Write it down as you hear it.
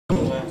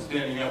Well, I'm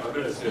standing up. I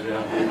better sit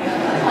down.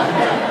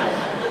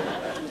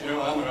 You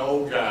know, I'm an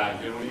old guy.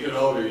 You know, when you get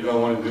older, you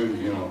don't want to do,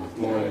 you know,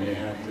 more than you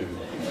have to.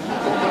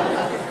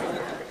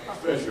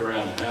 Especially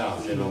around the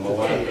house. You know, my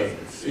wife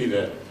doesn't see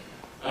that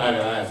eye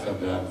to eye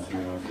sometimes. You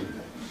know, she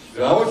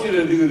said, I want you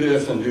to do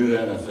this and do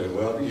that. And I said,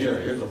 well,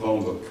 here's a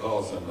phone book.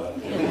 Call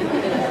somebody.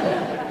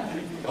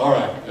 All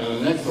right. Now, the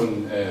next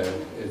one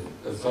is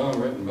a song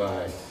written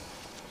by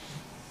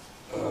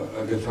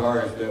a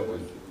guitarist that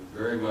was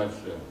very much,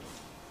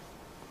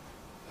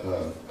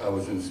 I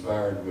was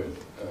inspired with.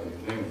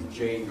 His name is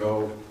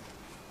Django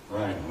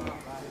Reinhardt.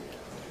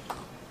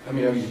 How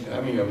many of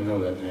you know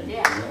that name?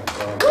 Yeah.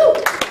 Well,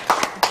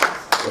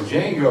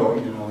 Django,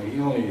 you know, he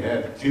only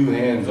had two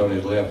hands on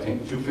his left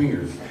hand, two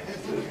fingers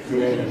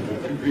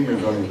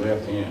on his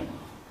left hand.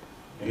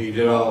 And he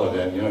did all of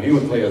that. You know, he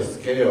would play a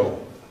scale,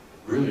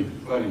 really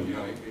funny, you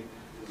know, it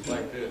was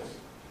like this.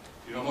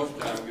 You know, most of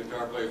the time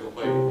guitar players will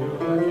play, you know,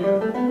 like here.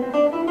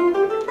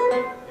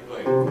 He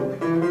played.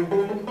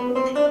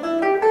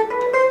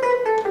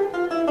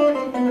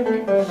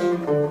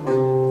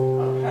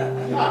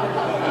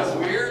 That's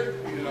weird,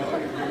 you know,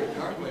 if you're a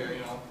guitar player, you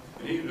know,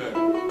 and he'd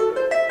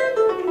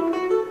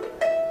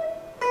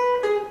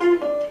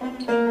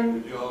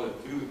do all the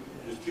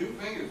just two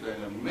fingers there,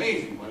 and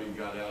amazing what he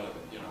got out of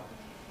it, you know.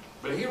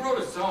 But he wrote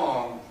a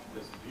song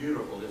that's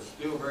beautiful, that's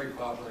still very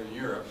popular in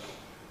Europe.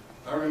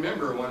 I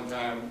remember one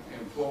time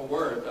in Fort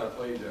Worth, I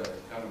played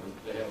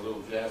they had a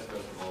little jazz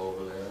festival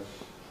over there.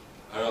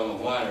 I don't know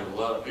why, there was a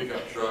lot of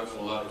pickup trucks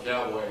and a lot of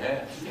cowboy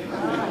hats. You know?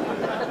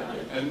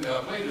 And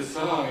I played the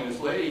song, and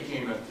this lady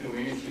came up to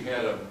me, and she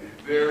had a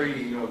very,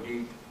 you know,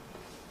 deep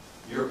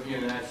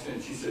European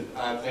accent. She said,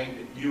 I think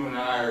that you and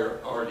I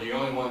are the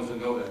only ones that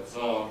know that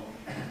song.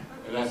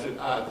 And I said,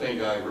 I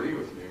think I agree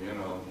with you, you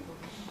know.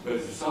 But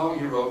it's a song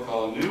he wrote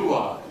called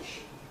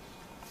Nuages,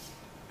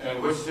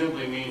 and which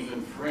simply means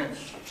in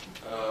French,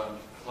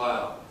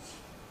 clouds.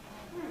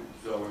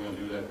 So we're going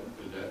to do that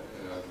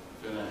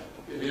tonight.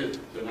 It is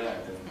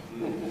tonight.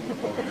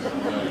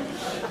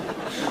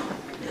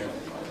 Yeah.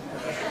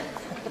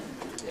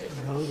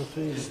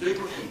 Stick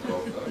with me,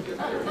 folks. I'll get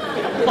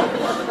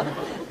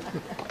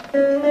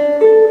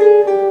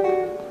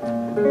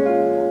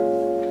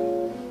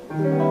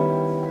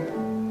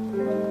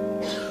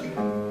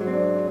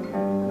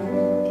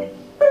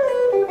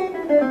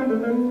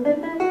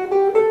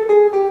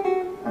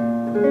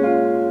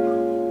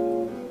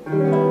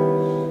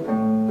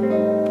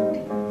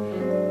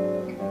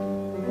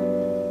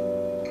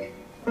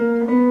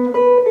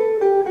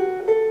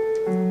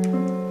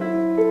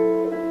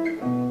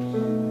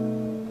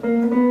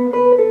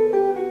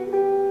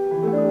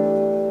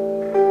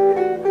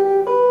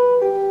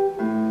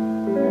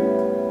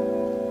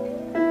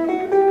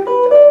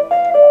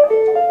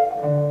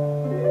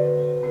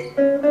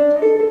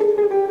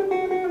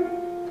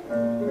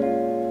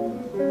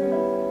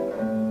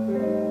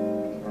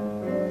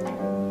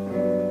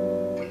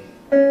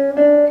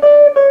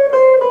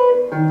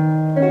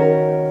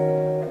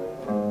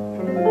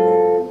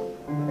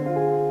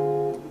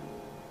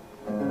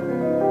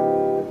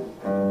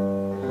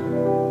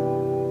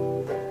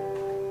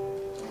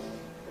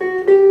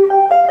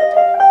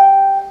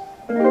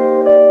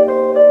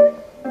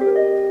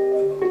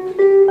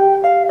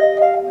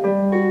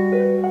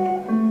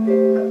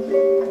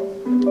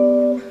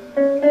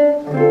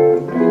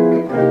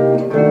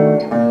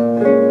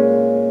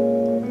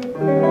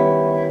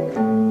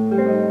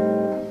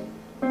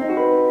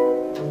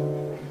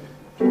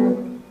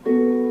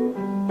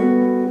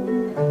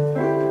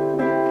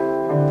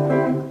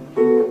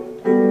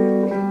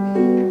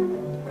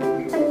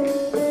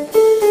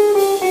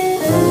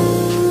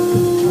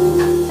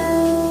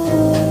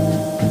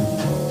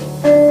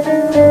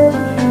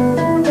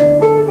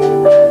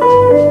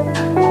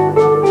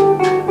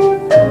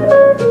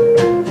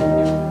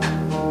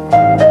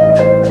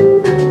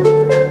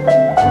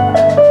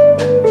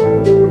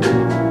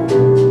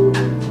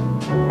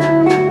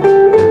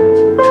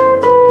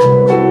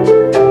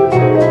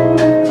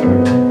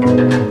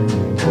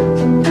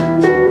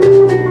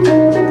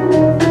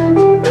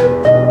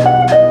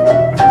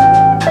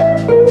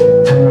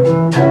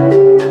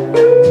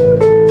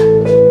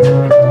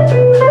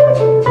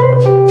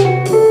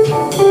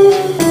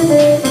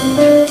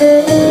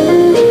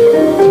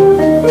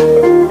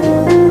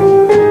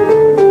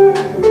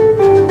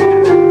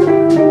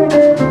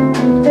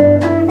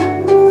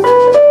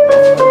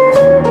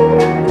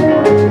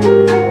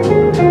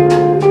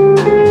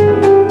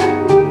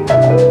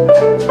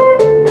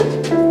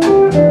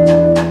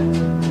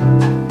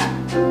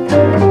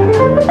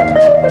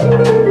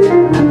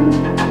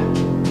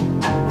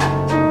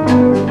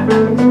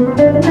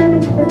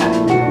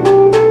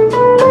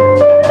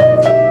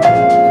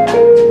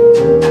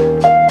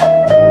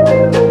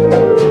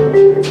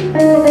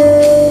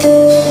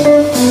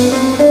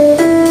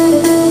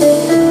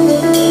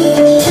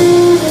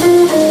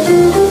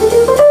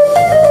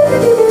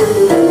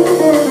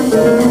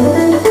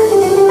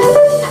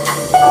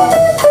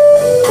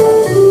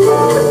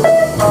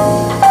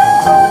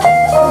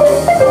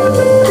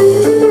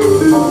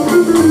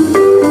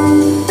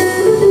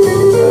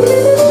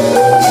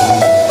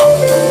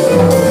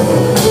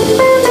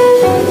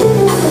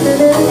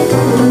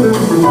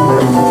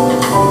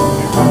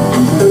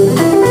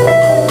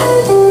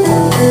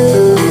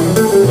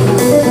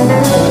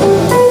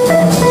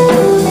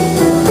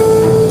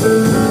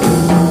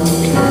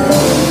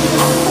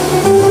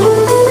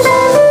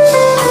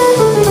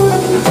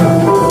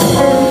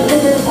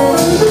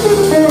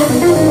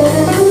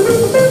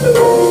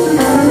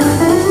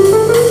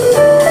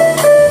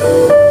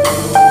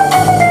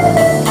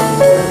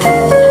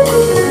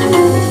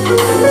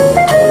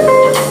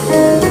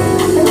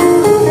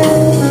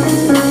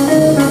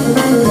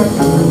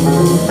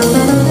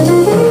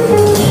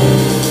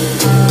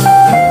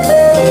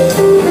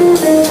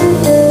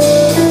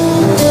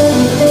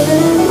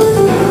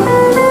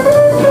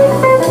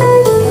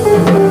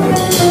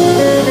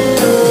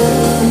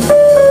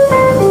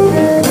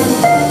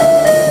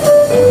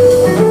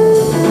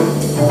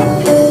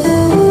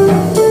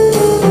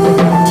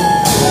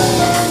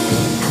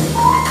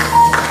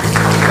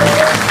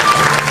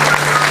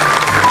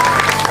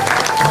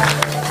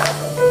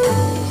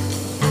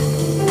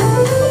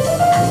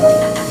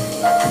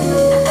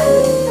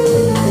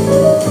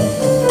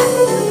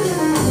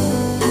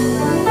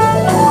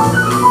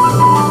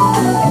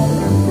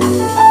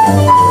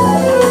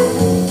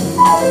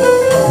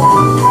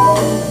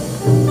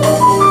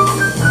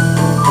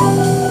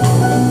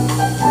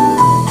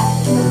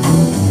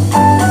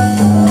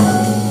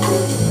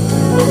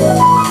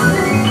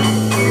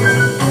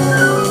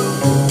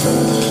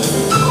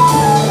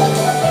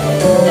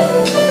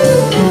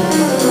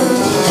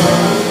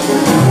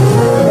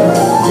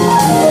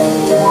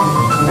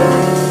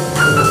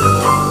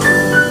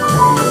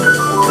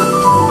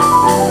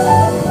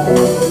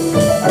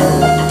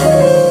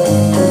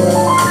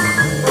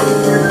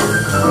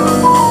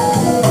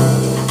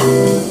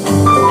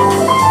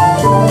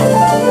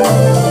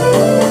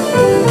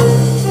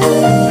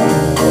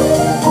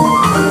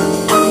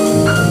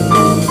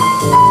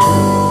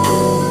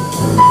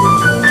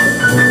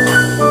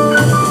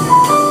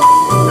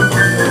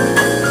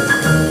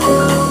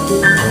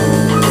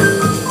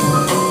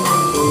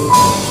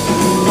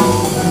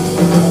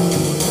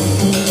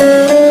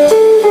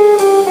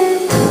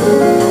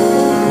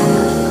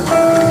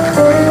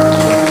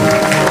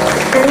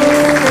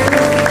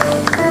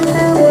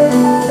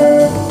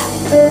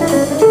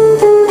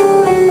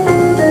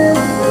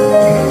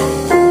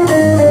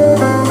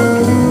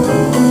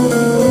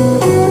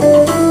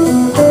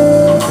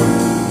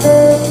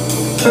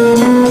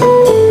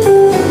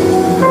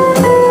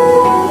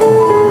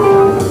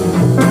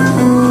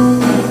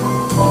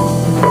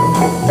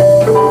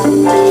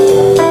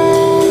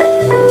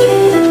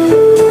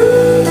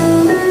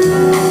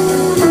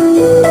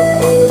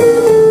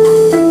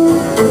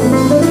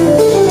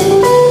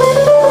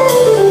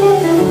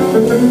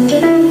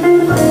Thank you.